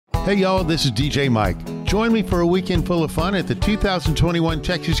Hey y'all, this is DJ Mike. Join me for a weekend full of fun at the 2021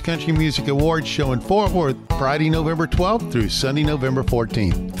 Texas Country Music Awards show in Fort Worth, Friday, November 12th through Sunday, November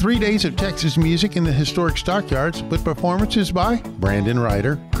 14th. 3 days of Texas music in the historic Stockyards with performances by Brandon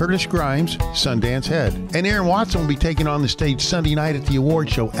Ryder, Curtis Grimes, Sundance Head, and Aaron Watson will be taking on the stage Sunday night at the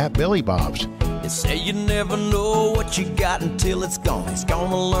awards show at Billy Bob's. They say you never know what you got until it's gone. He's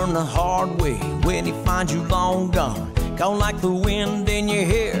gonna learn the hard way when he finds you long gone. Gone like the wind in your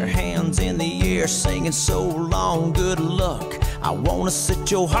hair, hands in the air, singing so long, good luck. I wanna set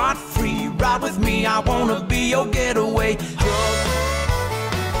your heart free, ride with me, I wanna be your getaway drug.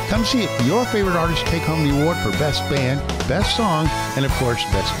 Come see it, your favorite artists take home the award for Best Band, Best Song, and of course,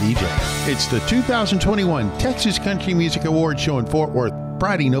 Best DJ. It's the 2021 Texas Country Music Awards show in Fort Worth,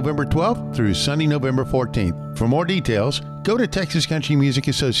 Friday, November 12th through Sunday, November 14th. For more details, go to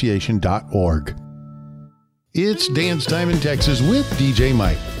TexasCountryMusicAssociation.org. It's Dance Time in Texas with DJ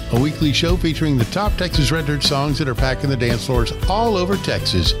Mike, a weekly show featuring the top Texas red dirt songs that are packing the dance floors all over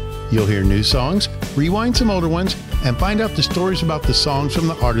Texas. You'll hear new songs, rewind some older ones, and find out the stories about the songs from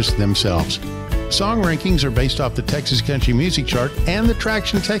the artists themselves. Song rankings are based off the Texas Country Music Chart and the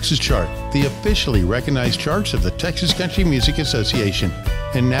Traction Texas Chart, the officially recognized charts of the Texas Country Music Association.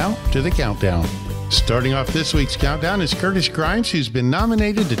 And now to the countdown. Starting off this week's countdown is Curtis Grimes, who's been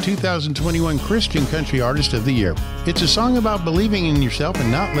nominated to 2021 Christian Country Artist of the Year. It's a song about believing in yourself and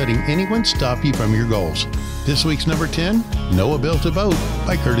not letting anyone stop you from your goals. This week's number 10, Noah Built a Boat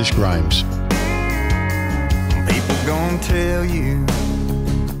by Curtis Grimes. People gonna tell you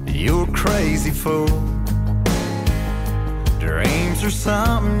you're a crazy fool. Dreams are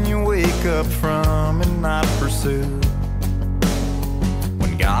something you wake up from and not pursue.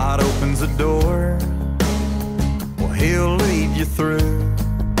 When God opens a door, well, He'll lead you through.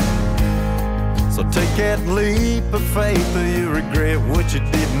 So take that leap of faith or you'll regret what you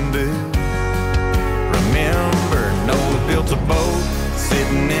didn't do. Remember, Noah built a boat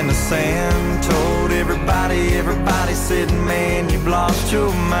sitting in the sand, told everybody said, man, you've lost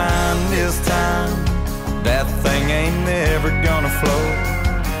your mind this time. That thing ain't never gonna float.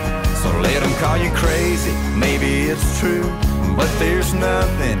 So let them call you crazy, maybe it's true, but there's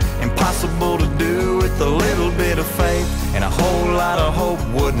nothing impossible to do with a little bit of faith and a whole lot of hope.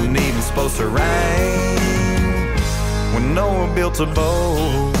 Wasn't even supposed to rain when Noah built a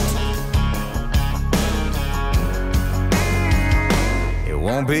boat. It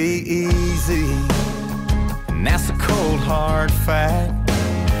won't be easy, and that's a cold hard fact.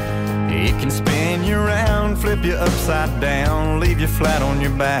 It can spin you around, flip you upside down, leave you flat on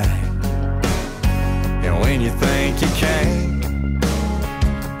your back. And when you think you can't,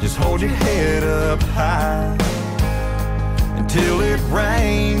 just hold your head up high until it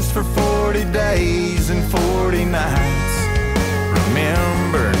rains for 40 days and 40 nights.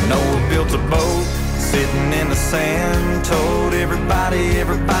 Remember, Noah built a boat sitting in the sand, told everybody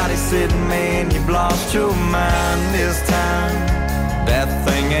said, man, you've lost your mind this time. That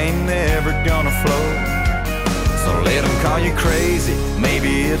thing ain't never gonna float. So let them call you crazy,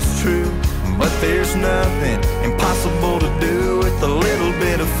 maybe it's true, but there's nothing impossible to do with a little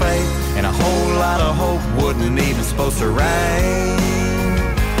bit of faith and a whole lot of hope. Wasn't even supposed to rain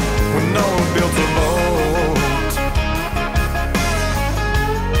when Noah built a boat.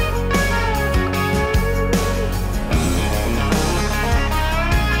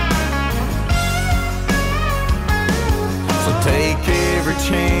 So take every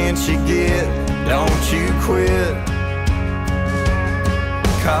chance you get, don't you quit.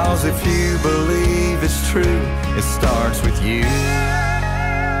 Cause if you believe it's true, it starts with you.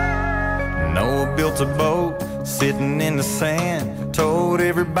 Noah built a boat sitting in the sand, told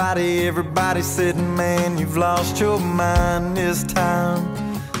everybody said, man, you've lost your mind this time.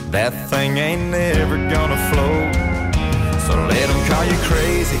 That thing ain't never gonna float. So let them call you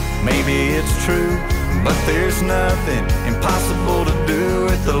crazy, maybe it's true, but there's nothing impossible to do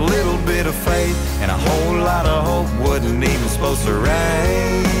with a little bit of faith and a whole lot of hope. Wasn't even supposed to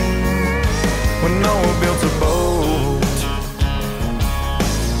rain when Noah built a boat.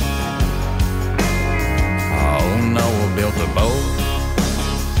 Oh, Noah built a boat.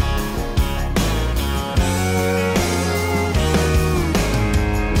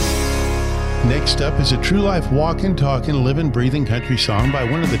 Next up is a true life walking, talking, living, breathing country song by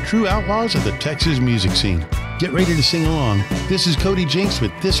one of the true outlaws of the Texas music scene. Get ready to sing along. This is Cody Jinks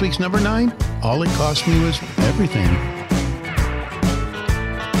with this week's number 9, All It Cost Me Was Everything.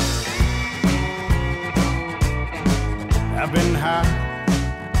 I've been high,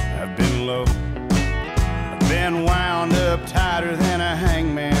 I've been low, I've been wound up tighter than a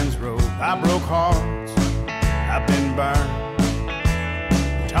hangman's rope. I broke hearts, I've been burned,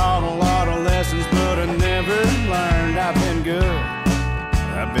 tall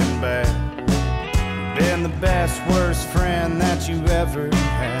best, worst friend that you ever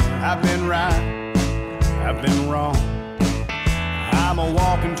had. I've been right, I've been wrong. I'm a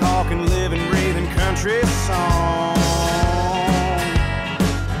walking, talking, living, breathing country song.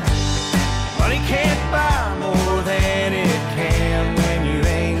 Money can't buy more than it can when you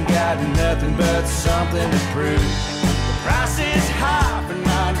ain't got nothing but something to prove. The price is high for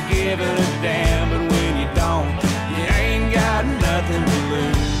not giving a damn, but when you don't, you ain't got nothing to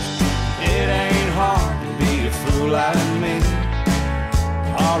lose. It ain't hard to be a fool like me.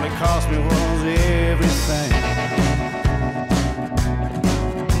 All it cost me was everything.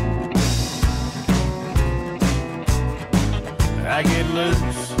 I get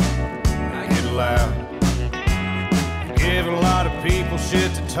loose, I get loud, I give a lot of people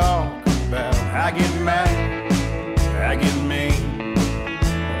shit to talk about. I get mad, I get mean,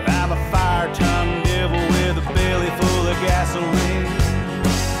 I'm a fire-tongued devil with a belly full of gasoline.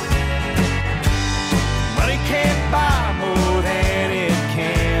 Money can't buy more than it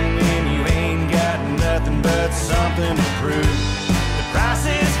can when you ain't got nothing but something to prove. The price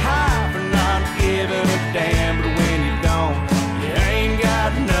is high for not giving a damn, but when you don't,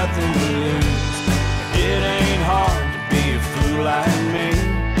 got nothing to lose. It ain't hard to be a fool like me.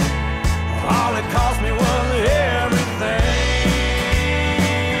 All it cost me was everything.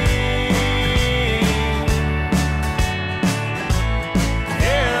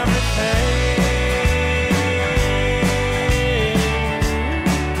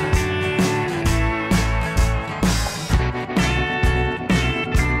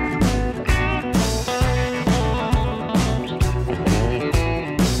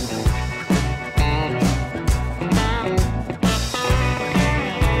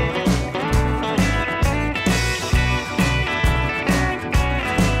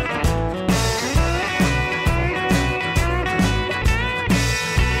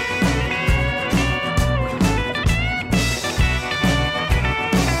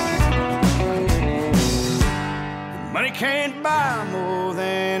 Can't buy more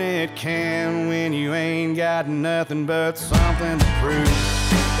than it can when you ain't got nothing but something to prove.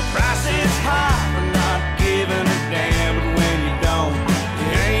 The price is high for not giving a damn, but when you don't, you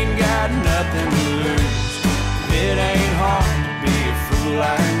ain't got nothing to lose. It ain't hard to be a fool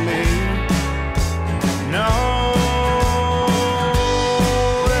like me. No,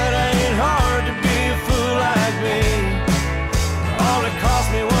 it ain't hard to be a fool like me. All it cost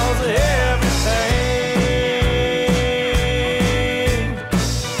me was everything.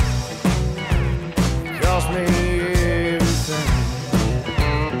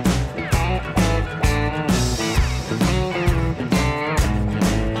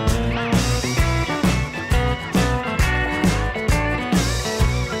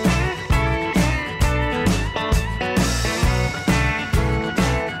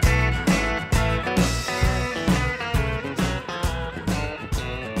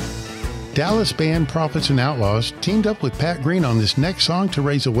 Dallas band Prophets and Outlaws teamed up with Pat Green on this next song to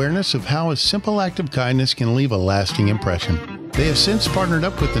raise awareness of how a simple act of kindness can leave a lasting impression. They have since partnered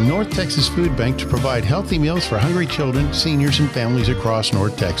up with the North Texas Food Bank to provide healthy meals for hungry children, seniors, and families across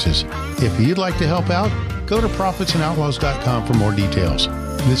North Texas. If you'd like to help out, go to prophetsandoutlaws.com for more details.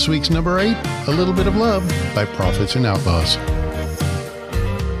 This week's number 8, A Little Bit of Love by Prophets and Outlaws.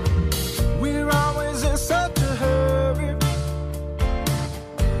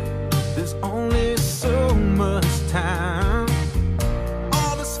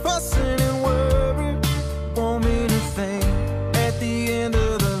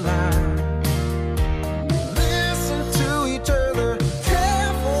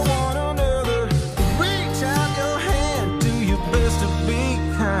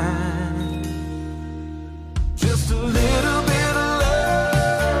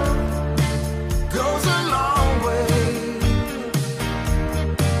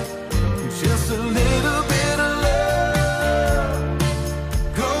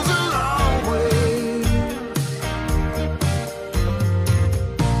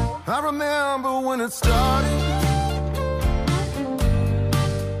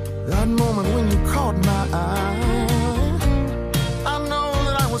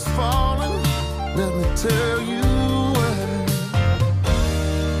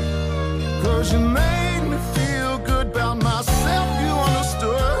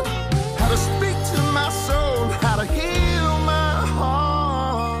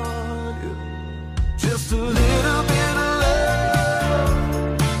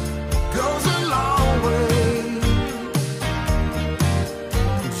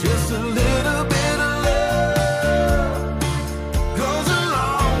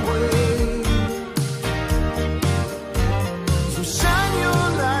 So shine your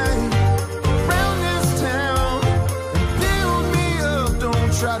light around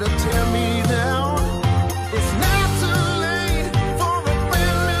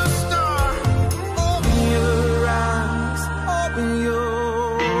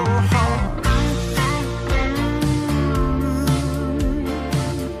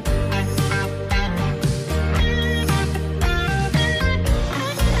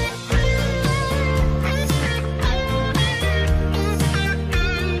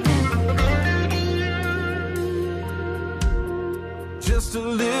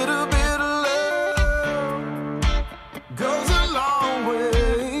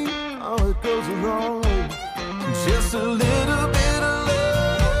wrong way. Just a little bit of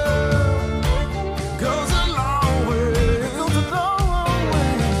love goes a long way. Goes a long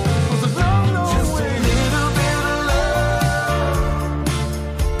way. Goes a long way. Just a little bit of love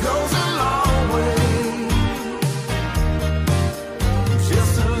goes a long way.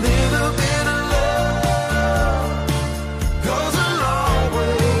 Just a little bit of love goes a long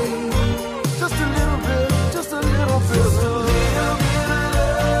way. Just a little bit, just a little bit, just a little bit of love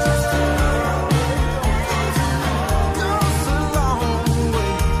goes a long way.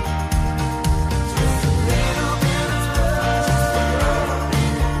 Just a little bit of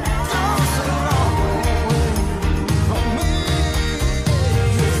love goes a long way for me. Just a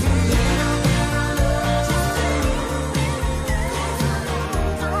little bit of love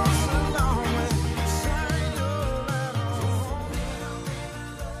goes a long way. Shine your light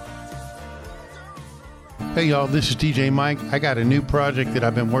on. Hey y'all, this is DJ Mike. I got a new project that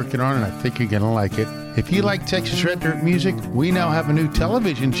I've been working on and I think you're going to like it. If you like Texas Red Dirt music, we now have a new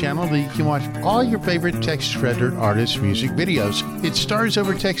television channel that you can watch all your favorite Texas Red Dirt artists' music videos. It Stars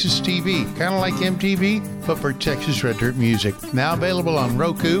Over Texas TV, kind of like MTV, but for Texas Red Dirt music. Now available on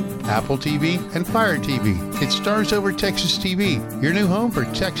Roku, Apple TV, and Fire TV. It's Stars Over Texas TV, your new home for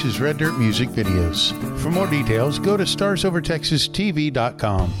Texas Red Dirt music videos. For more details, go to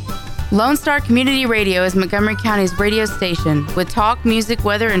starsovertexastv.com. Lone Star Community Radio is Montgomery County's radio station with talk, music,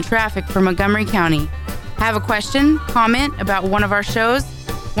 weather, and traffic for Montgomery County. Have a question, comment about one of our shows?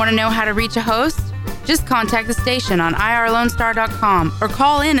 Want to know how to reach a host? Just contact the station on irlonestar.com or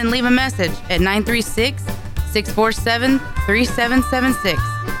call in and leave a message at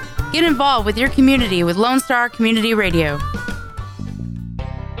 936-647-3776. Get involved with your community with Lone Star Community Radio.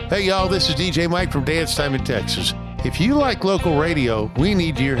 Hey y'all, this is DJ Mike from Dance Time in Texas. If you like local radio, we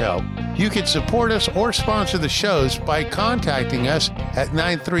need your help. You can support us or sponsor the shows by contacting us at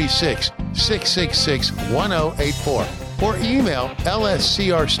 936-666-1084 or email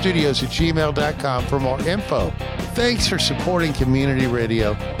lscrstudios@gmail.com for more info. Thanks for supporting community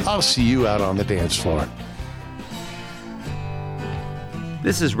radio. I'll see you out on the dance floor.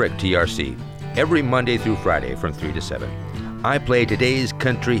 This is Rick TRC. Every Monday through Friday from 3 to 7, I play today's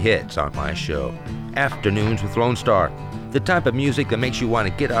country hits on my show, Afternoons with Lone Star. The type of music that makes you want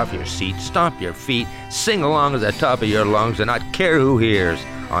to get off your seat, stomp your feet, sing along at the top of your lungs, and not care who hears.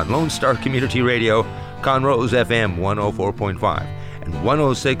 On Lone Star Community Radio, Conrose FM 104.5 and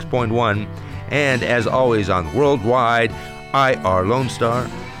 106.1, and as always on worldwide,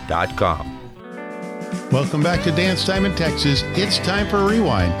 irlonestar.com. Welcome back to Dance Time in Texas. It's time for a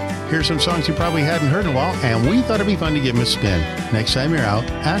rewind. Here's some songs you probably hadn't heard in a while, and we thought it'd be fun to give them a spin. Next time you're out,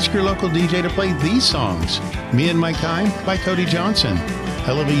 ask your local DJ to play these songs. Me and My Kind by Cody Johnson,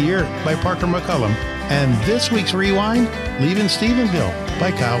 Hell of a Year by Parker McCullum, and this week's rewind, Leaving Stephenville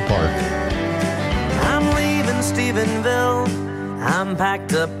by Kyle Park. I'm leaving Stephenville. I'm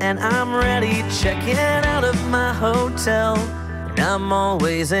packed up and I'm ready, checking out of my hotel. I'm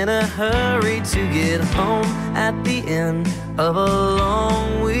always in a hurry to get home at the end of a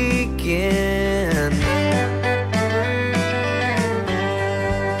long weekend.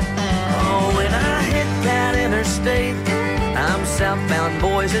 Oh, when I hit that interstate, I'm southbound,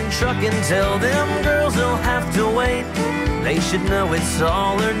 boys, and trucking. Tell them girls they'll have to wait. They should know it's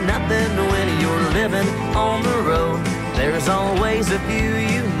all or nothing when you're living on the road. There's always a few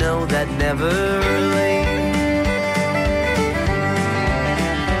you know that never late.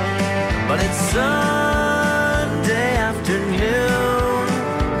 But it's Sunday afternoon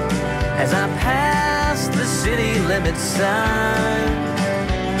as I pass the city limit sign.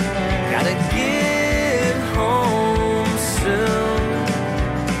 Gotta get home soon.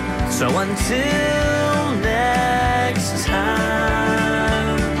 So until next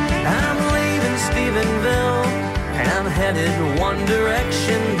time, I'm leaving Stephenville and I'm headed one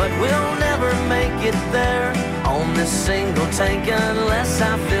direction, but we'll never make it there on this single tank unless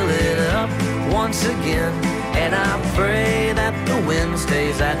I fill it up once again. And I pray that the wind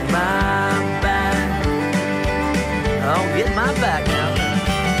stays at my back. I'll get my back now.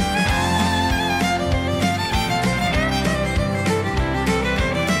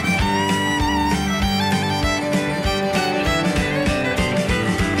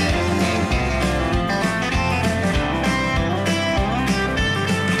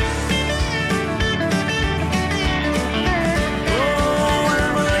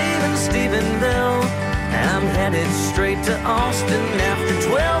 Headed straight to Austin after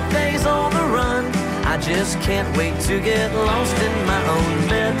 12 days on the run. I just can't wait to get lost in my own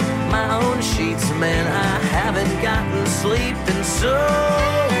bed, my own sheets. Man, I haven't gotten sleep in so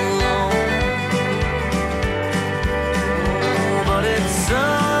long. But it's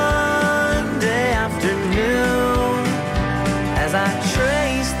Sunday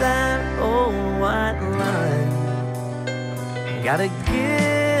gotta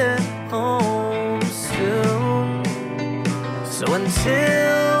get home soon. So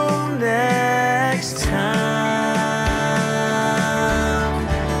until next time,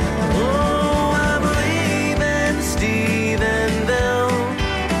 oh, I'm leaving Stephenville.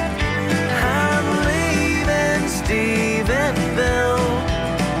 I'm leaving Stephenville.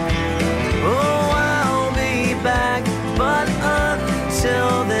 Oh, I'll be back, but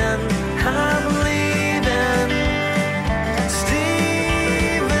until then, I'm leaving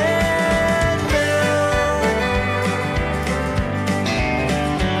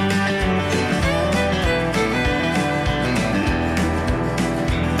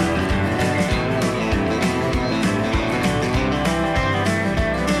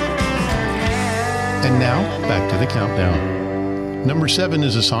And now, back to the countdown. Number 7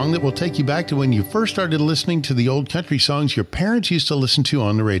 is a song that will take you back to when you first started listening to the old country songs your parents used to listen to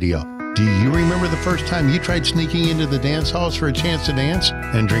on the radio. Do you remember the first time you tried sneaking into the dance halls for a chance to dance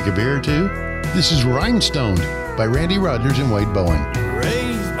and drink a beer or two? This is Rhinestoned by Randy Rogers and Wade Bowen.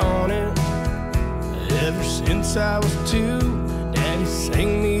 Raised on it ever since I was 2. Daddy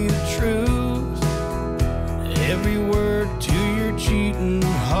sang me the truth, every word to your cheating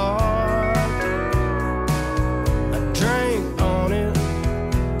heart. I drank on it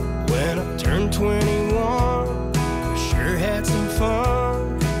when I turned 21. I sure had some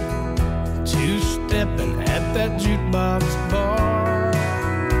fun two-stepping at that jukebox bar.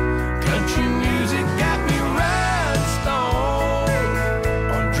 Country music got me rhinestone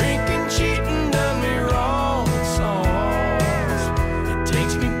on drinking, cheating, done me wrong songs. It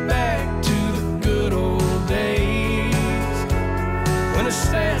takes me back to the good old days when a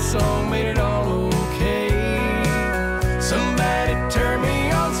sad song made it all okay. Somebody turn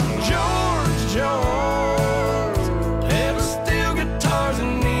me on some George Jones, pedal steel guitars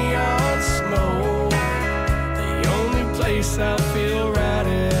and neon smoke. The only place I feel right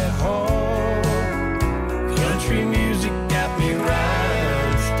at home. Country music got me rhinestoned.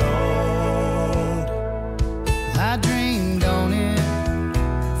 I dreamed on it,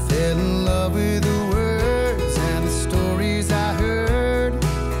 fell in love with the words and the stories I heard.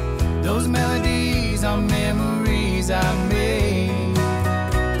 Those melodies are memories I made.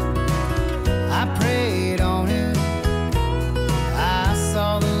 I prayed on it, I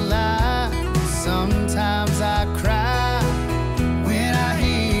saw the light. Sometimes I cry when I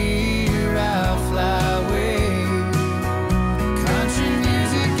hear I fly away. Country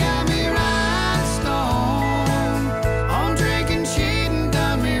music got me rhinestone on drinking, cheating,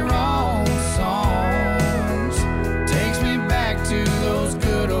 done me wrong songs. Takes me back to those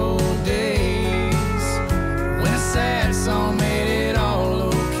good old days when a sad song made it all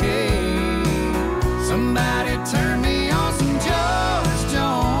okay. Somebody turn me on some George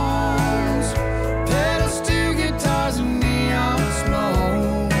Jones, pedal steel guitars and neon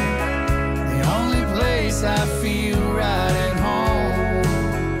smoke. The only place I feel right at home.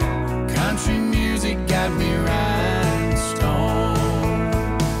 Country music got me rhinestone.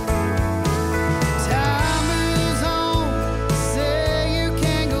 Time moves on, say you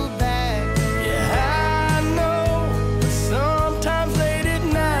can't go back. Yeah, I know, but sometimes late at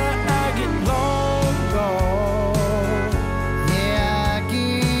night I get long gone. Yeah, I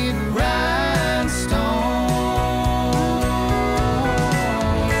get rhinestone.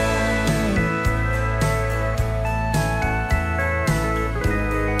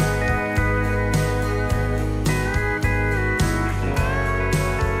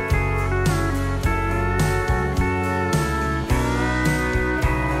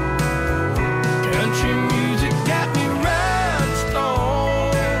 Country music got me rhinestone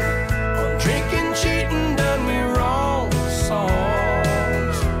on drinking, cheating, done me wrong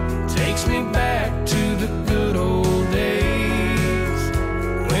songs. Takes me back to the good old days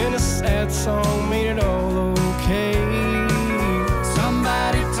when a sad song made it all okay.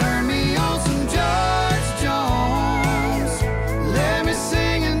 Somebody turn me on some George Jones. Let me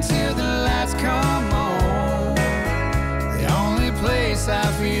sing until the lights come on. The only place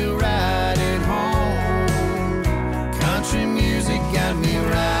I feel right at home. Country music got me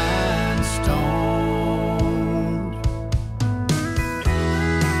rhinestoned.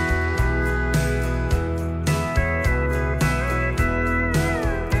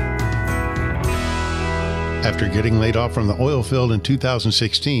 After getting laid off from the oil field in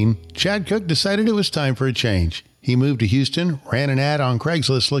 2016, Chad Cook decided it was time for a change. He moved to Houston, ran an ad on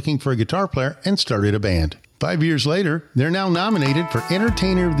Craigslist looking for a guitar player, and started a band. 5 years later, they're now nominated for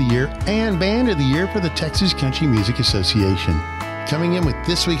Entertainer of the Year and Band of the Year for the Texas Country Music Association. Coming in with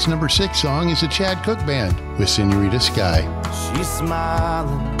this week's number 6 song is the Chad Cook Band with Senorita Sky. She's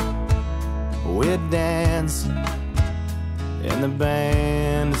smiling, we're dancing, and the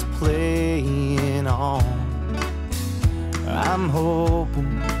band is playing on. I'm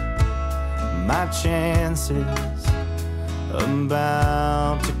hoping my chances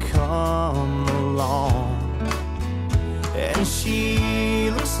about to come along. And she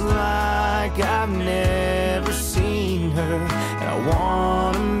looks like I've never seen her, and I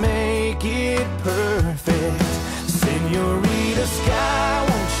wanna make it perfect. Senorita Sky,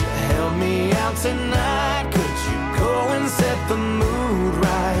 won't you help me out tonight? Could you go and set the mood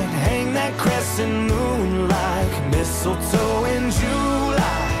right? Hang that crescent moon like mistletoe in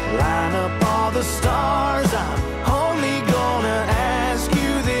July. Line up all the stars. I'm only gonna ask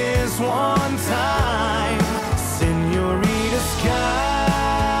you this one time. Senorita Sky,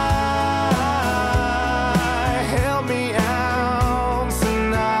 help me out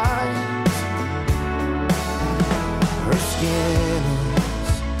tonight. Her skin is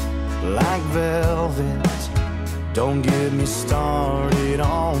like velvet. Don't get me started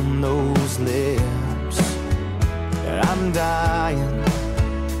on those lips. I'm dying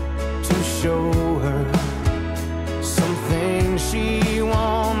to show her something she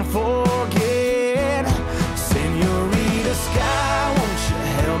won't forget. Senorita Sky, won't you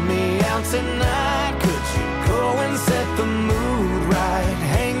help me out tonight? Could you go and set the mood right?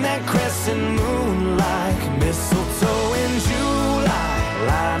 Hang that crescent moon like mistletoe in July.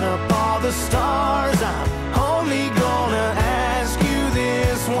 Line up all the stars. I'm only gonna ask you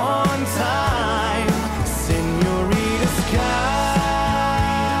this one time. Senorita Sky,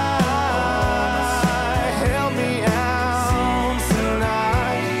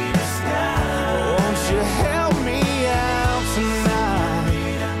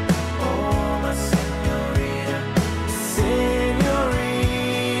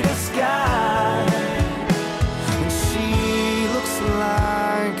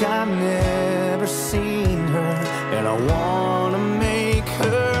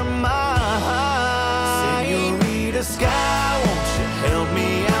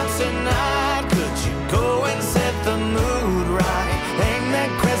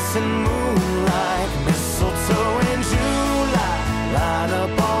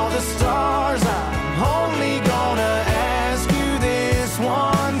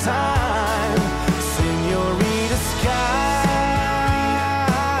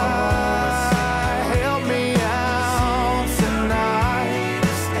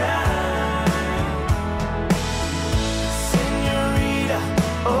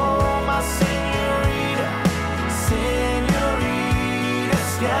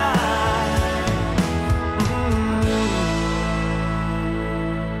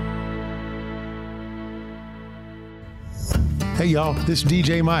 Hey y'all, this is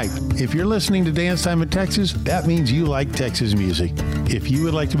DJ Mike. If you're listening to Dance Time in Texas, that means you like Texas music. If you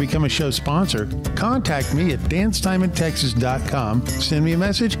would like to become a show sponsor, contact me at dancetimeintexas.com. Send me a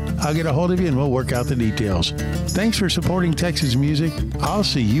message, I'll get a hold of you and we'll work out the details. Thanks for supporting Texas music. I'll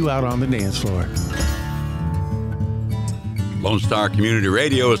see you out on the dance floor. Lone Star Community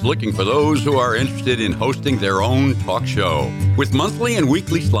Radio is looking for those who are interested in hosting their own talk show, with monthly and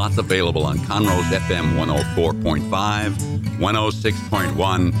weekly slots available on Conroe's FM 104.5,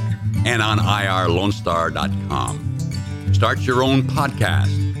 106.1, and on irlonestar.com. Start your own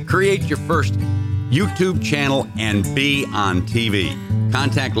podcast, create your first YouTube channel, and be on TV.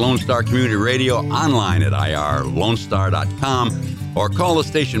 Contact Lone Star Community Radio online at irlonestar.com or call the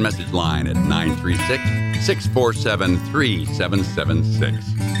station message line at 936-647-3776.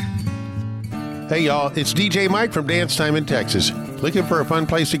 Hey y'all, it's DJ Mike from Dance Time in Texas. Looking for a fun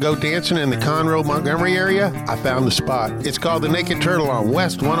place to go dancing in the Conroe, Montgomery area? I found the spot. It's called the Naked Turtle on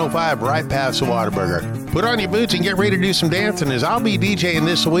West 105, right past the Whataburger. Put on your boots and get ready to do some dancing, as I'll be DJing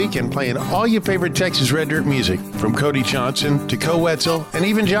this week and playing all your favorite Texas Red Dirt music, from Cody Johnson to Co Wetzel and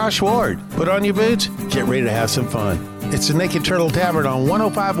even Josh Ward. Put on your boots, get ready to have some fun. It's the Naked Turtle Tavern on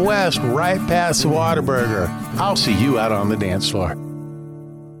 105 West, right past the Whataburger. I'll see you out on the dance floor.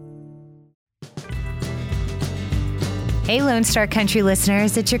 Hey Lone Star Country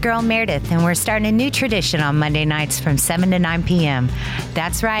listeners, it's your girl Meredith, and we're starting a new tradition on Monday nights from 7 to 9 p.m.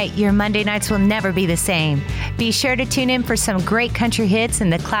 That's right, your Monday nights will never be the same. Be sure to tune in for some great country hits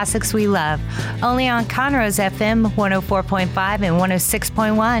and the classics we love, only on Conroe's FM 104.5 and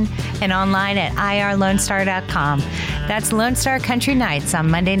 106.1, and online at irlonestar.com. That's Lone Star Country Nights on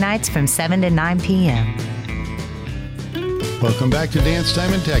Monday nights from 7 to 9 p.m. Welcome back to Dance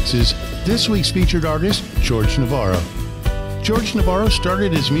Time in Texas. This week's featured artist, George Navarro. George Navarro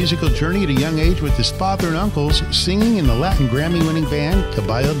started his musical journey at a young age with his father and uncles singing in the Latin Grammy-winning band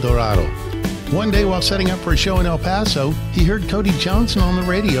Caballo Dorado. One day while setting up for a show in El Paso, he heard Cody Johnson on the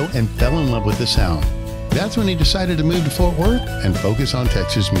radio and fell in love with the sound. That's when he decided to move to Fort Worth and focus on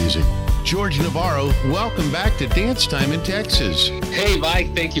Texas music. George Navarro, welcome back to Dance Time in Texas. Hey,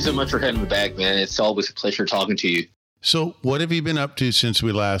 Mike, thank you so much for having me back, man. It's always a pleasure talking to you. So what have you been up to since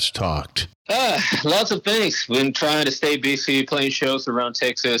we last talked? Lots of things. Been trying to stay busy, playing shows around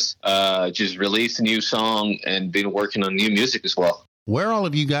Texas, just released a new song and been working on new music as well. Where all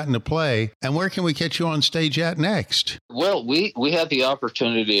have you gotten to play, and where can we catch you on stage at next? Well, we had the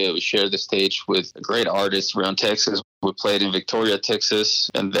opportunity to share the stage with great artists around Texas. We played in Victoria, Texas,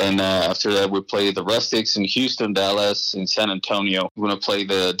 and then after that we played the Rustics in Houston, Dallas, and San Antonio. We're going to play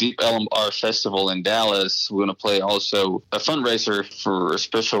the Deep Elm Art Festival in Dallas. We're going to play also a fundraiser for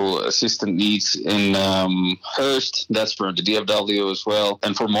special assistant needs in Hearst. That's for the DFW as well.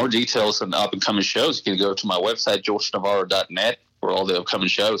 And for more details on up-and-coming shows, you can go to my website, georgenavarro.net, for all the upcoming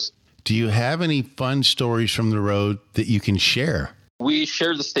shows. Do you have any fun stories from the road that you can share? We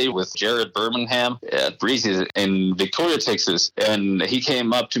shared the stage with Jared Birmingham at Breezy's in Victoria, Texas. And he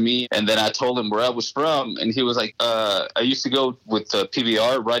came up to me, and then I told him where I was from. And he was like, I used to go with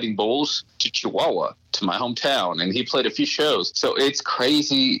PBR riding bulls to Chihuahua, to my hometown. And he played a few shows. So it's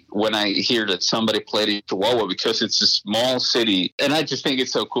crazy when I hear that somebody played in Chihuahua, because it's a small city. And I just think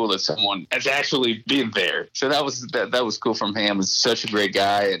it's so cool that someone has actually been there. So that was cool from him. He's such a great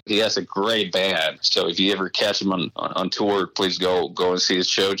guy. And he has a great band. So if you ever catch him on tour, please go and see his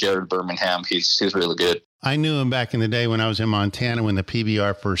show. Jared Birmingham, he's really good. I knew him back in the day when I was in Montana when the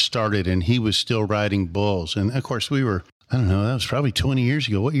PBR first started, and he was still riding bulls. And of course we were, I don't know, that was probably 20 years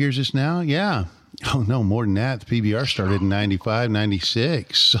ago. What year is this now? Yeah. Oh, no, more than that. The PBR started in 95,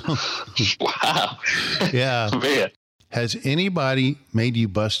 96. So. Wow. Yeah. Man. Has anybody made you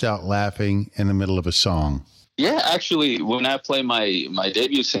bust out laughing in the middle of a song? Yeah, actually, when I play my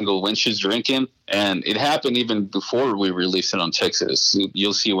debut single, When She's Drinking, and it happened even before we released it on Texas.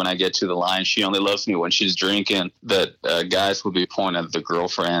 You'll see when I get to the line, She Only Loves Me When She's Drinking, that guys will be pointing at the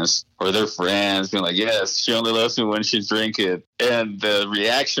girlfriends or their friends, being like, yes, she only loves me when she's drinking. And the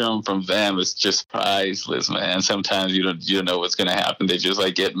reaction from them is just priceless, man. Sometimes you don't know what's going to happen. They just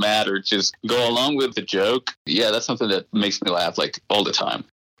like get mad or just go along with the joke. Yeah, that's something that makes me laugh like all the time.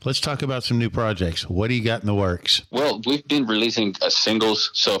 Let's talk about some new projects. What do you got in the works? Well, we've been releasing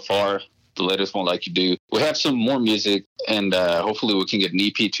singles so far. The latest one, Like You Do. We have some more music, and hopefully we can get an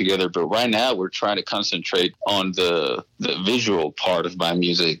EP together. But right now, we're trying to concentrate on the visual part of my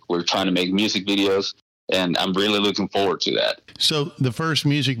music. We're trying to make music videos, and I'm really looking forward to that. So the first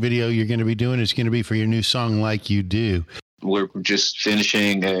music video you're going to be doing is going to be for your new song, Like You Do. We're just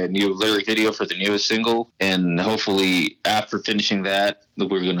finishing a new lyric video for the newest single, and hopefully after finishing that,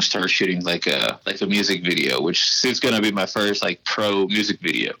 we're going to start shooting like a music video, which is going to be my first like pro music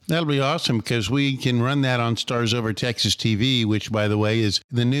video. That'll be awesome, because we can run that on Stars Over Texas TV, which, by the way, is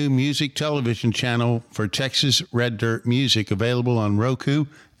the new music television channel for Texas Red Dirt Music, available on Roku,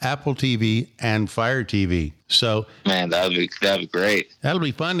 Apple TV, and Fire TV. So, man, that'd be great. That'll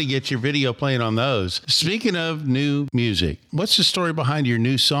be fun to get your video playing on those. Speaking of new music, what's the story behind your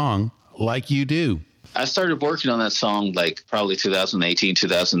new song, Like You Do? I started working on that song like probably 2018,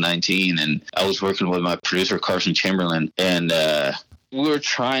 2019, and I was working with my producer, Carson Chamberlain, and we were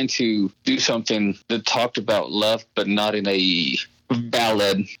trying to do something that talked about love, but not in a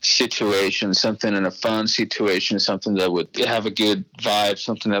ballad situation, something in a fun situation, something that would have a good vibe,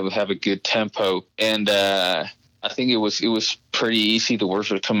 something that would have a good tempo. And I think it was pretty easy. The words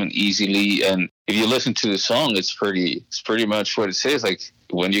were coming easily, and if you listen to the song, it's pretty much what it says. Like,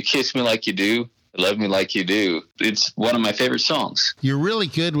 when you kiss me like you do, love me like you do. It's one of my favorite songs. You're really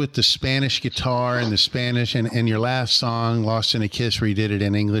good with the Spanish guitar and the Spanish, and your last song, Lost in a Kiss, where you did it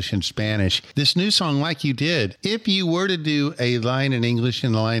in English and Spanish. This new song, Like You Did, if you were to do a line in English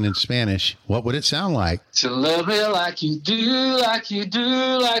and a line in Spanish, what would it sound like? To love me like you do, like you do,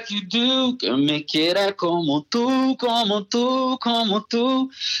 like you do, que me quiera como tú, como tú, como tú.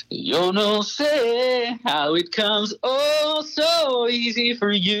 Yo no sé how it comes oh so easy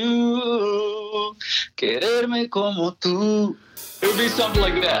for you. Quererme como tú. It would be something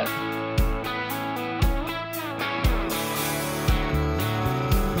like that.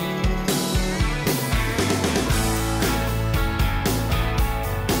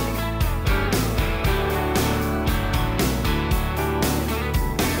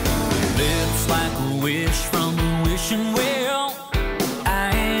 Lips like a wish from a wishing well,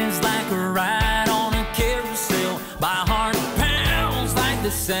 eyes like a ride on a carousel, my heart pounds like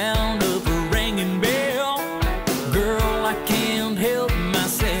the sound of a ringing bell. Girl, I can't help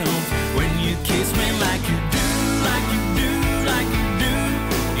myself.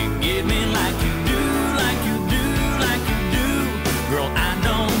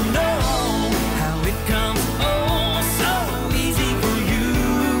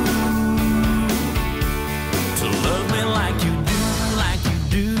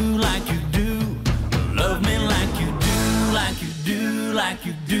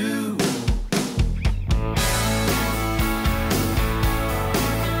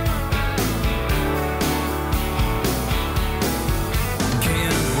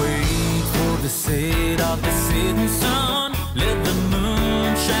 of the setting sun. Let the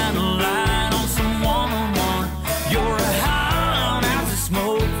moon shine a light on some one-on-one. You're a hound as a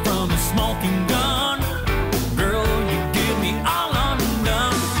smoke from a smoking gun. Girl, you give me all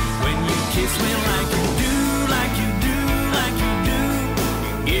undone. When you kiss me like you do, like you do, like you do.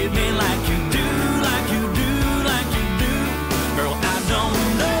 You give me like you do, like you do, like you do. Girl, I don't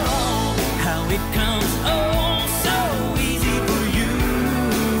know how it comes oh so easy for you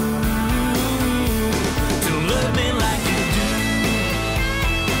to love me like you do.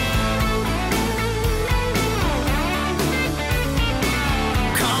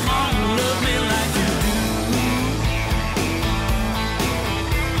 Come on, love me like you do.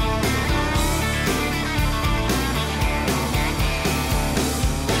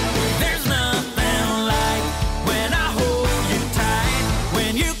 There's nothing like when I hold you tight,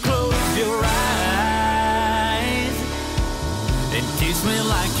 when you close your eyes and kiss me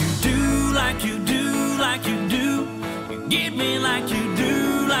like you do, like you do, like you do. You give me like you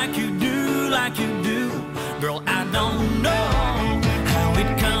do, like you do, like you do. Girl, I don't know how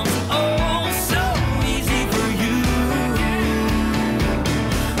it comes oh so easy for you.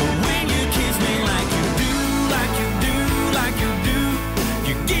 When you kiss me like you do, like you do, like you do.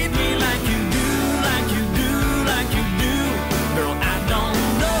 You give me like you do, like you do, like you do. Girl, I don't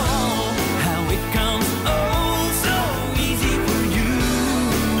know how it comes oh so easy for you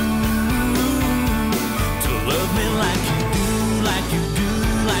to love me like you do, like you do,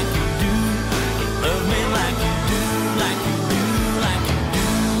 like you do. To love me like you do, like you do, like you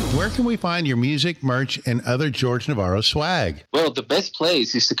do. Where can we find your music, merch, and other George Navarro swag? Well, the best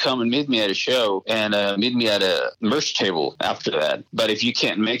place is to come and meet me at a show and meet me at a merch table after that. But if you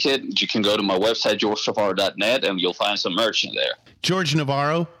can't make it, you can go to my website, georgenavarro.net, and you'll find some merch in there. George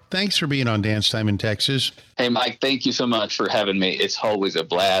Navarro, thanks for being on Dance Time in Texas. Hey, Mike, thank you so much for having me. It's always a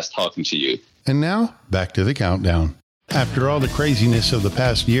blast talking to you. And now, back to the countdown. After all the craziness of the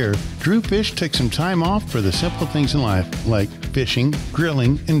past year, Drew Fish took some time off for the simple things in life, like fishing,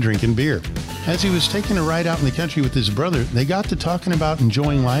 grilling, and drinking beer. As he was taking a ride out in the country with his brother, they got to talking about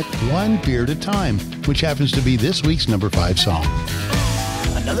enjoying life one beer at a time, which happens to be this week's number 5 song.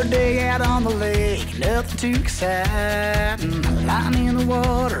 Another day out on the lake, nothing too exciting. Line in the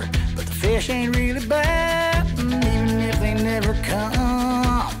water, but the fish ain't really biting. Even if they never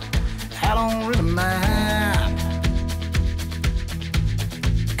come, I don't really mind.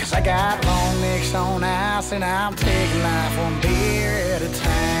 'Cause I got long necks on ice and I'm taking life one beer at a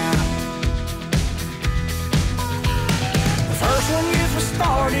time. The first one gets me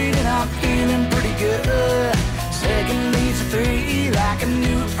started and I'm feeling pretty good. Second leads to 3 like I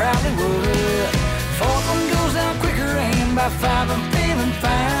knew it probably would. Fourth one goes down quicker and by 5 I'm feeling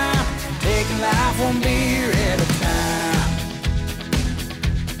fine. Taking life one beer at a time.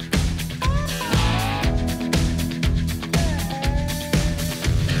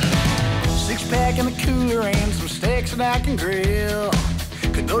 Six-pack in the cooler and some steaks that I can grill.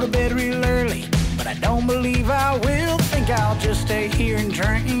 Could go to bed real early, but I don't believe I will. Think I'll just stay here and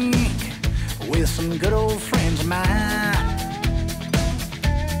drink with some good old friends of mine.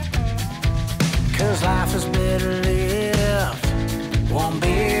 'Cause life is better lived one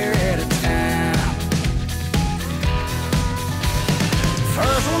beer at a time.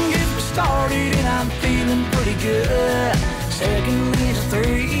 First one gets me started and I'm feeling pretty good. Second leads to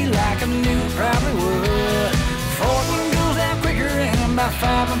 3 like I knew it probably would. Fourth one goes out quicker and by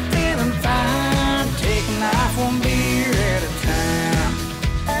 5 I'm feeling fine. Taking life one beer at a time.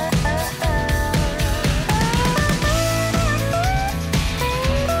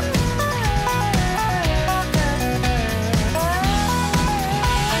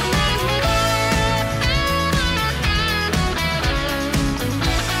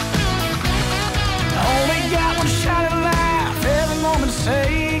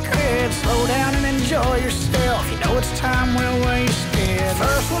 Sacred, slow down and enjoy yourself. You know it's time well wasted.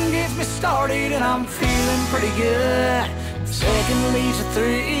 First one gets me started and I'm feeling pretty good. Second leads to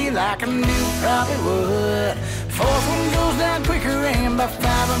 3 like I knew probably would. Fourth one goes down quicker and by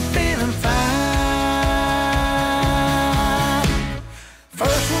 5 I'm feeling fine.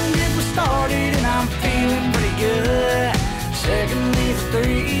 First one gets me started and I'm feeling pretty good. Second leads to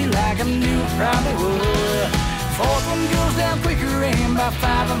 3 like I knew probably would. Fourth one goes down quicker and by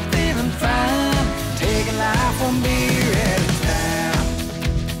 5 I'm feeling fine. Taking life one beer at a time.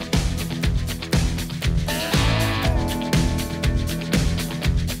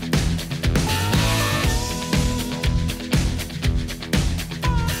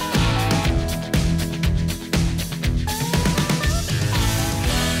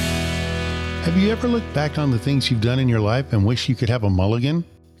 Have you ever looked back on the things you've done in your life and wish you could have a mulligan?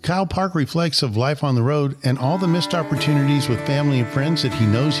 Kyle Park reflects of life on the road and all the missed opportunities with family and friends that he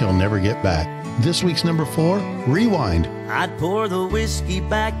knows he'll never get back. This week's number 4, Rewind. I'd pour the whiskey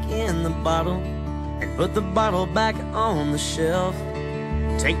back in the bottle and put the bottle back on the shelf.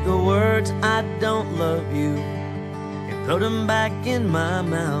 Take the words "I don't love you" and put them back in my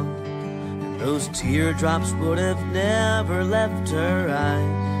mouth. And those teardrops would have never left her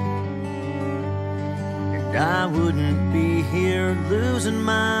eyes. And I wouldn't be here losing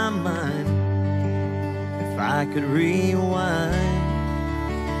my mind if I could rewind.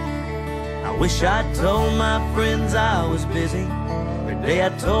 I wish I'd told my friends I was busy the day I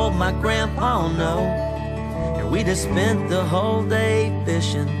told my grandpa no. And we'd have spent the whole day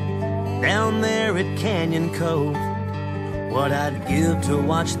fishing down there at Canyon Cove. What I'd give to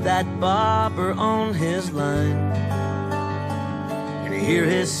watch that bobber on his line and hear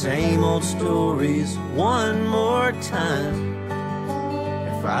his same old stories one more time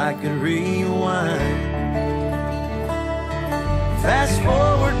if I could rewind. Fast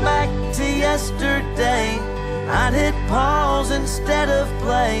forward back to yesterday, I'd hit pause instead of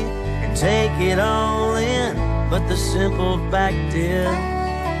play and take it all in, but the simple fact is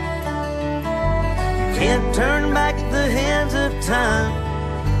you can't turn back the hands of time.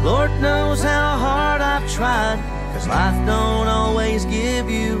 Lord knows how hard I've tried, 'cause life don't always give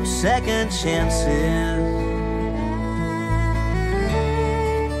you second chances.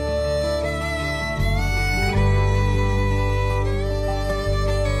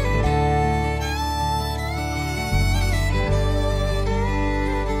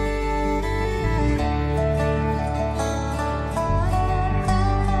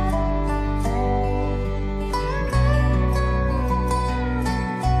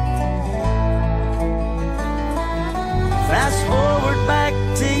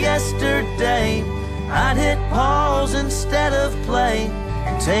 Yesterday, I'd hit pause instead of play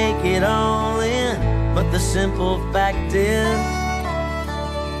and take it all in, but the simple fact is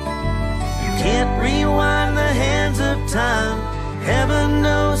you can't rewind the hands of time. Heaven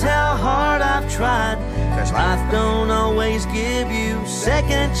knows how hard I've tried, 'cause life don't always give you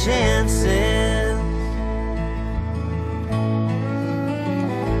second chances.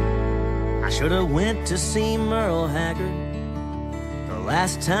 I should have went to see Merle Haggard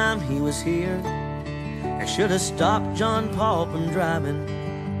last time he was here. I should have stopped John Paul from driving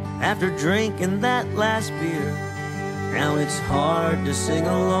after drinking that last beer. Now it's hard to sing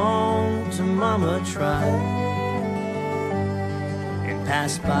along to Mama Tried and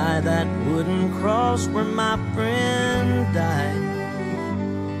pass by that wooden cross where my friend died.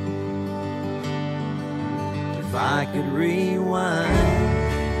 If I could rewind,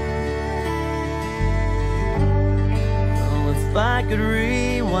 if I could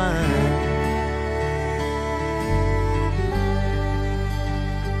rewind,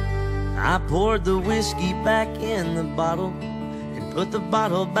 I poured the whiskey back in the bottle and put the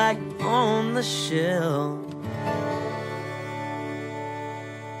bottle back on the shelf.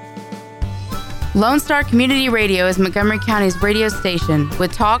 Lone Star Community Radio is Montgomery County's radio station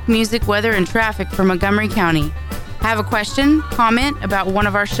with talk, music, weather, and traffic for Montgomery County. Have a question, comment about one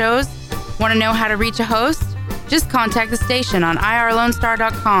of our shows? Want to know how to reach a host? Just contact the station on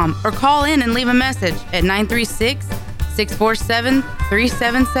irlonestar.com or call in and leave a message at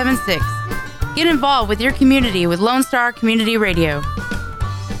 936-647-3776. Get involved with your community with Lone Star Community Radio.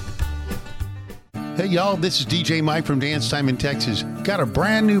 Hey y'all, this is DJ Mike from Dance Time in Texas. Got a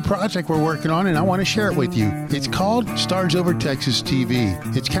brand new project we're working on and I want to share it with you. It's called Stars Over Texas TV.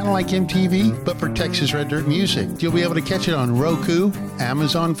 It's kind of like MTV, but for Texas Red Dirt music. You'll be able to catch it on Roku,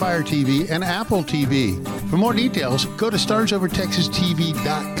 Amazon Fire TV, and Apple TV. For more details, go to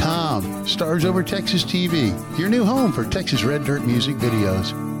StarsOverTexasTV.com. Stars Over Texas TV, your new home for Texas Red Dirt music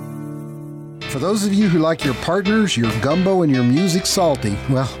videos. For those of you who like your partners, your gumbo, and your music salty,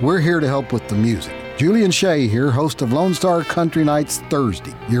 well, we're here to help with the music. Julian Shea here, host of Lone Star Country Nights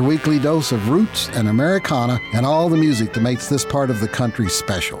Thursday, your weekly dose of roots and Americana and all the music that makes this part of the country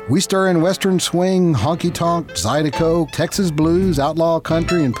special. We stir in Western swing, honky-tonk, Zydeco, Texas blues, outlaw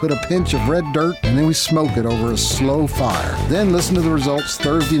country, and put a pinch of red dirt, and then we smoke it over a slow fire. Then listen to the results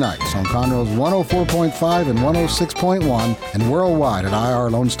Thursday nights on Conroe's 104.5 and 106.1 and worldwide at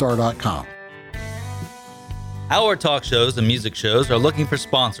irlonestar.com. Our talk shows and music shows are looking for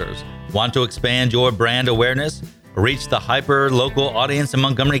sponsors. Want to expand your brand awareness? Reach the hyper-local audience in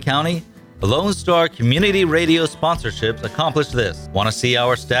Montgomery County? Lone Star Community Radio sponsorships accomplish this. Want to see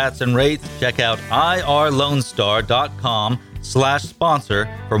our stats and rates? Check out irlonestar.com/sponsor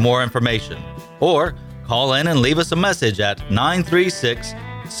for more information. Or call in and leave us a message at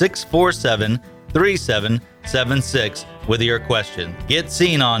 936-647-3776 with your question. Get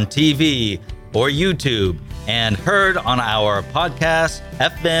seen on TV or YouTube and heard on our podcast,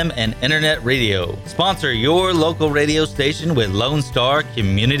 FM, and internet radio. Sponsor your local radio station with Lone Star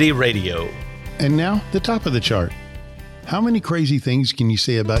Community Radio. And now, the top of the chart. How many crazy things can you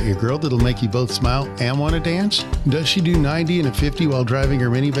say about your girl that'll make you both smile and want to dance? Does she do 90 and a 50 while driving her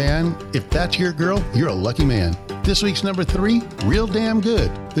minivan? If that's your girl, you're a lucky man. This week's number 3, Real Damn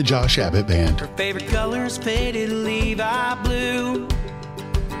Good, the Josh Abbott Band. Her favorite color is faded Levi blue.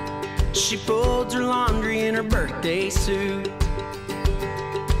 She folds her laundry in her birthday suit.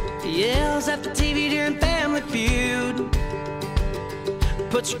 Yells at the TV during Family Feud.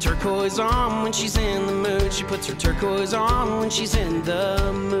 Puts her turquoise on when she's in the mood. She puts her turquoise on when she's in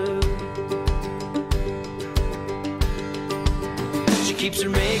the mood. She keeps her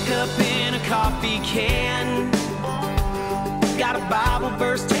makeup in a coffee can. Got a Bible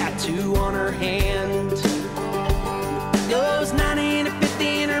verse tattoo on her hand. Goes 90 and a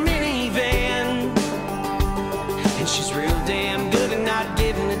 50 in her minivan. And she's real damn good at not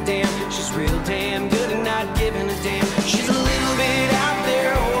giving a damn. She's real damn good at not giving a damn. She's a little bit out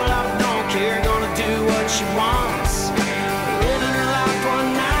there, a whole lot of don't care. Gonna do what she wants. Living her life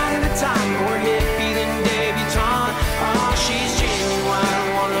one night at a time. More hippie than debutante. Oh, she's genuine,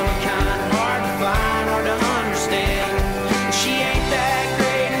 one of a kind. Hard to find, hard to understand. And she ain't that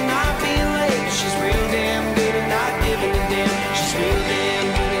great at not being late. She's real damn good at not giving a damn. She's real damn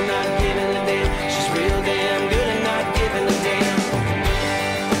good at not giving a damn. She's real damn good at not giving a damn.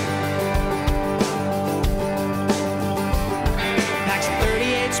 Packs a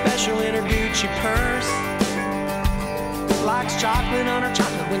 38 special in her Gucci purse. Likes chocolate on her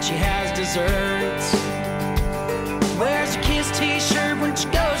chocolate when she has desserts. Wears a Kiss t-shirt when she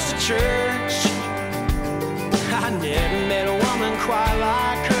goes to church. I never met a woman quite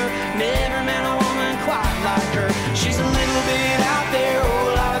like her. Never met a woman quite like her. She's a little bit out there, a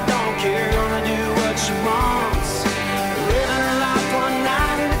whole lot of don't care. Gonna do what she wants. Living her life one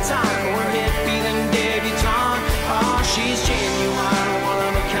night at a time. More hippie than debutante. Oh, she's genuine, one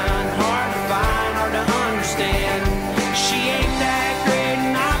of a kind. Hard to find, hard to understand. She ain't that great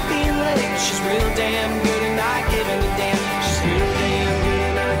at not being late. She's real damn good at not giving a damn. She's real damn good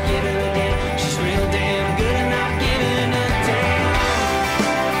at not giving a damn. She's real damn good at not giving a damn.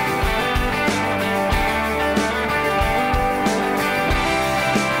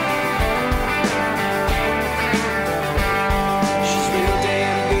 She's real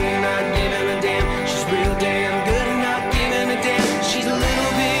damn good at not giving a damn. She's real damn good at not giving a damn. She's a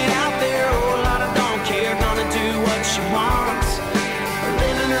little bit out there, a whole lot of don't care. Gonna do what she wants.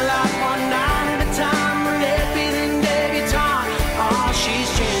 Living her life one night at a time. More happy than debutante. Oh, she's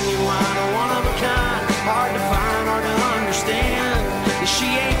genuine, a one of a kind. Hard to find, hard to understand. She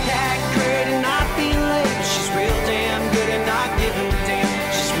ain't that great at not being late. But she's real damn good at not giving a damn.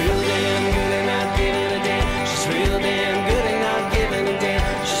 She's real damn good at not giving a damn. She's real damn good at not giving a damn.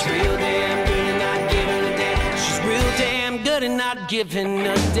 She's real damn good at not giving a damn. She's real damn good at not giving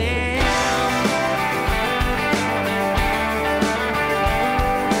a damn.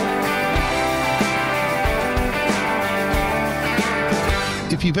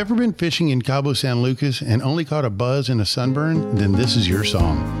 If you've ever been fishing in Cabo San Lucas and only caught a buzz and a sunburn, then this is your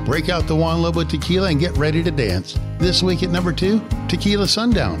song. Break out the Juan Lobo tequila and get ready to dance. This week at number 2, Tequila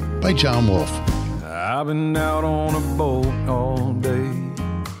Sundown by John Wolfe. I've been out on a boat all day,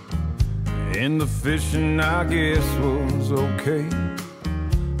 and the fishing I guess was okay,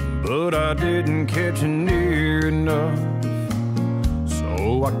 but I didn't catch it near enough,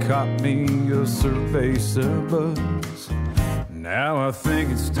 so I caught me a cerveza buzz. Now I think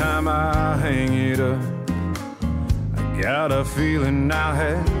it's time I hang it up. I got a feeling I'll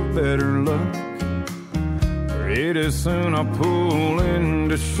have better luck pretty soon. I pull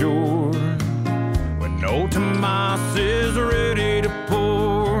into shore when no Tomas is ready to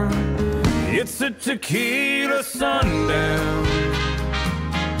pour. It's a tequila sundown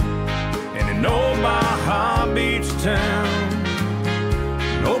in an old Baja Beach town.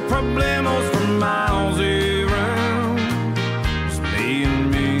 No problemos for miles around.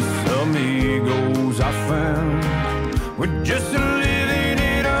 Amigos I found. We're just living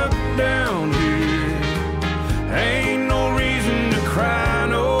it up down here. Ain't no reason to cry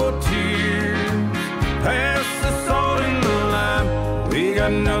no tears. Pass the salt in the lime. We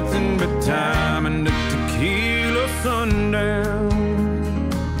got nothing but time and a tequila sundown.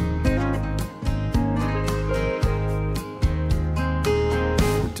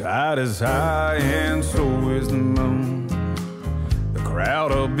 The tide is high and so is the moon.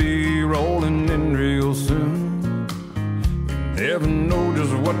 Crowd'll be rolling in real soon. You never know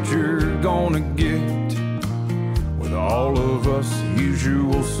just what you're gonna get with all of us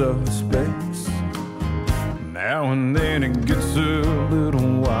usual suspects. Now and then it gets a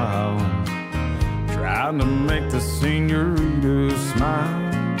little wild, trying to make the senorita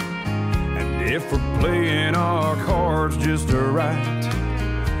smile. And if we're playing our cards just right,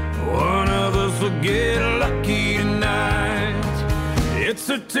 one of us will get lucky tonight. It's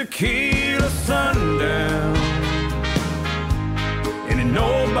a tequila sundown in an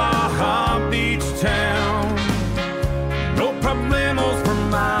old Baja Beach town. No problemos for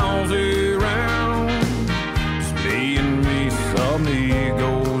miles around. Just me and me, some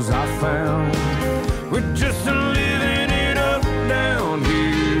amigos I found. We're just living it up down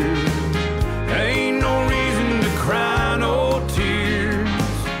here. Ain't no reason to cry no tears.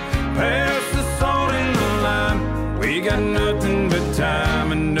 Pass the salt in the lime. We got nothing but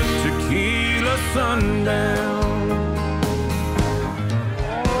time and a tequila sundown.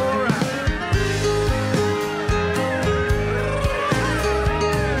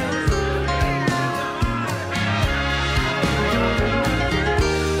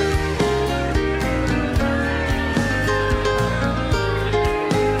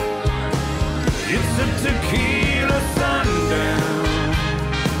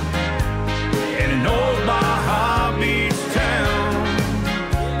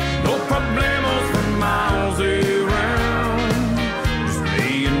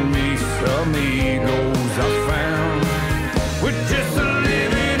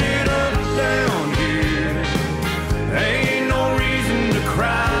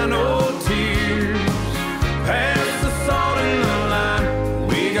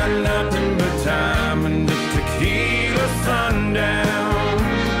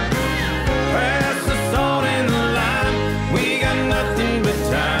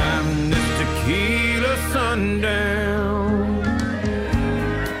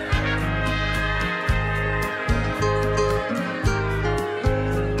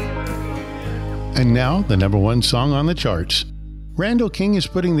 And now, the number one song on the charts. Randall King is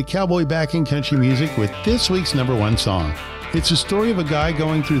putting the cowboy back in country music with this week's number one song. It's a story of a guy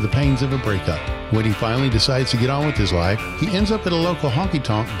going through the pains of a breakup. When he finally decides to get on with his life, he ends up at a local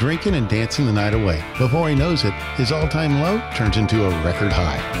honky-tonk drinking and dancing the night away. Before he knows it, his all-time low turns into a record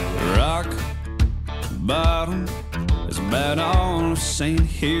high. Rock bottom is about all I've seen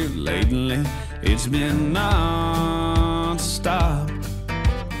here lately. It's been non-stop,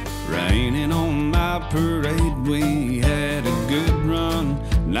 raining on my parade. We had a good run,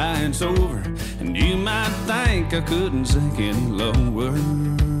 now it's over, and you might think I couldn't sink any lower.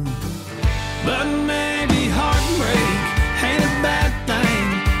 But maybe heartbreak ain't a bad thing,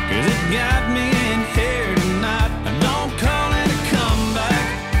 'cause it got me in here tonight. I don't call it a comeback,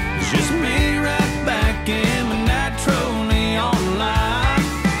 it's just me right back in my nitro neon light.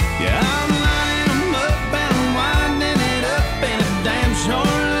 Yeah, I'm lining them up and I'm winding it up, and it damn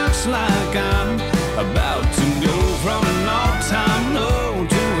sure looks like I'm about to go from an all-time low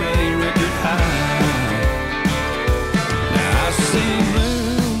to a record high. Now I see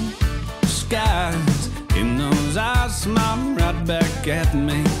blue skies in those eyes smiling right back at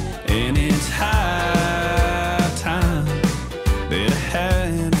me, and it's high time that I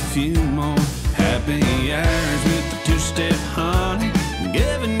had a few more happy hours with the two-step honey,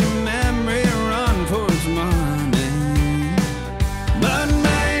 giving your memory a run for its money. But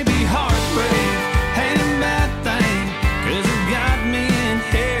maybe heartbreak ain't a bad thing, 'cause it got me in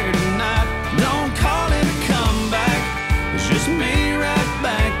here tonight. Don't call it a comeback, it's just me right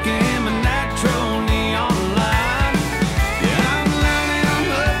back in my nitro neon light. Yeah, I'm lining them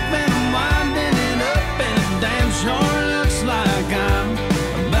up and I'm winding it up,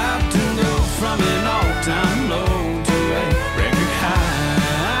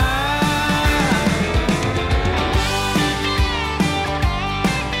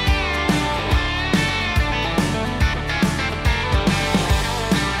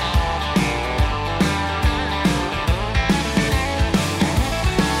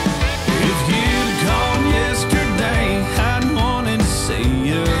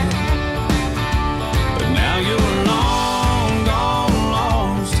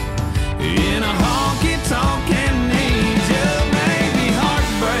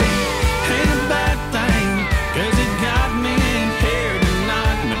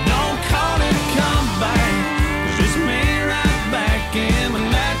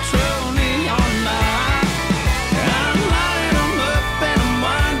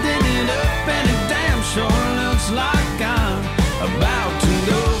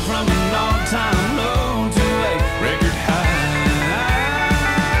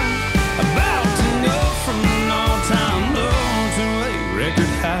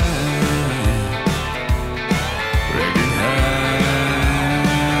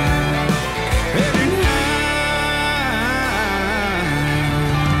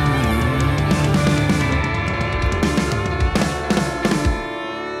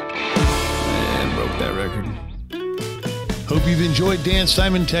 enjoyed Dance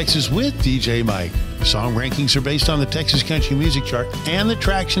Time in Texas with DJ Mike. Song rankings are based on the Texas Country Music Chart and the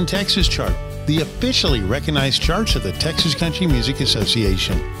Traction Texas Chart, the officially recognized charts of the Texas Country Music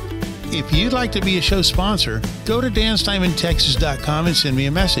Association. If you'd like to be a show sponsor, go to dancetimintexas.com and send me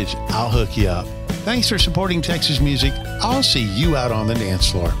a message. I'll hook you up. Thanks for supporting Texas music. I'll see you out on the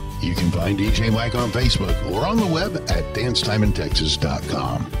dance floor. You can find DJ Mike on Facebook or on the web at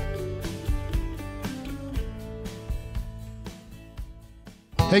dancetimintexas.com.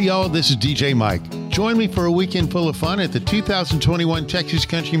 Hey y'all, this is DJ Mike. Join me for a weekend full of fun at the 2021 Texas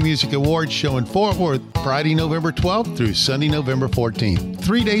Country Music Awards show in Fort Worth, Friday, November 12th through Sunday, November 14th.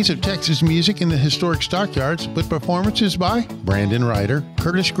 3 days of Texas music in the historic stockyards with performances by Brandon Ryder,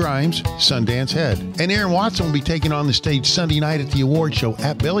 Curtis Grimes, Sundance Head, and Aaron Watson will be taking on the stage Sunday night at the award show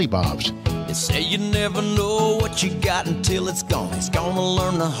at Billy Bob's. They say you never know what you got until it's gone. He's gonna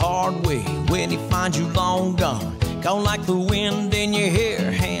learn the hard way when he finds you long gone. Gone like the wind in your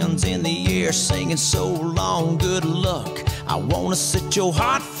hair, hands in the air, singing so long, good luck. I wanna set your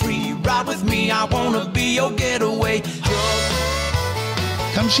heart free, ride with me, I wanna be your getaway drug.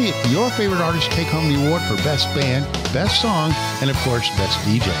 Come see if your favorite artist take home the award for Best Band, Best Song, and of course, Best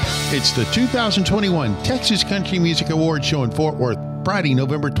DJ. It's the 2021 Texas Country Music Awards show in Fort Worth, Friday,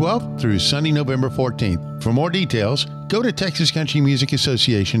 November 12th through Sunday, November 14th. For more details, go to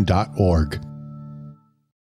TexasCountryMusicAssociation.org.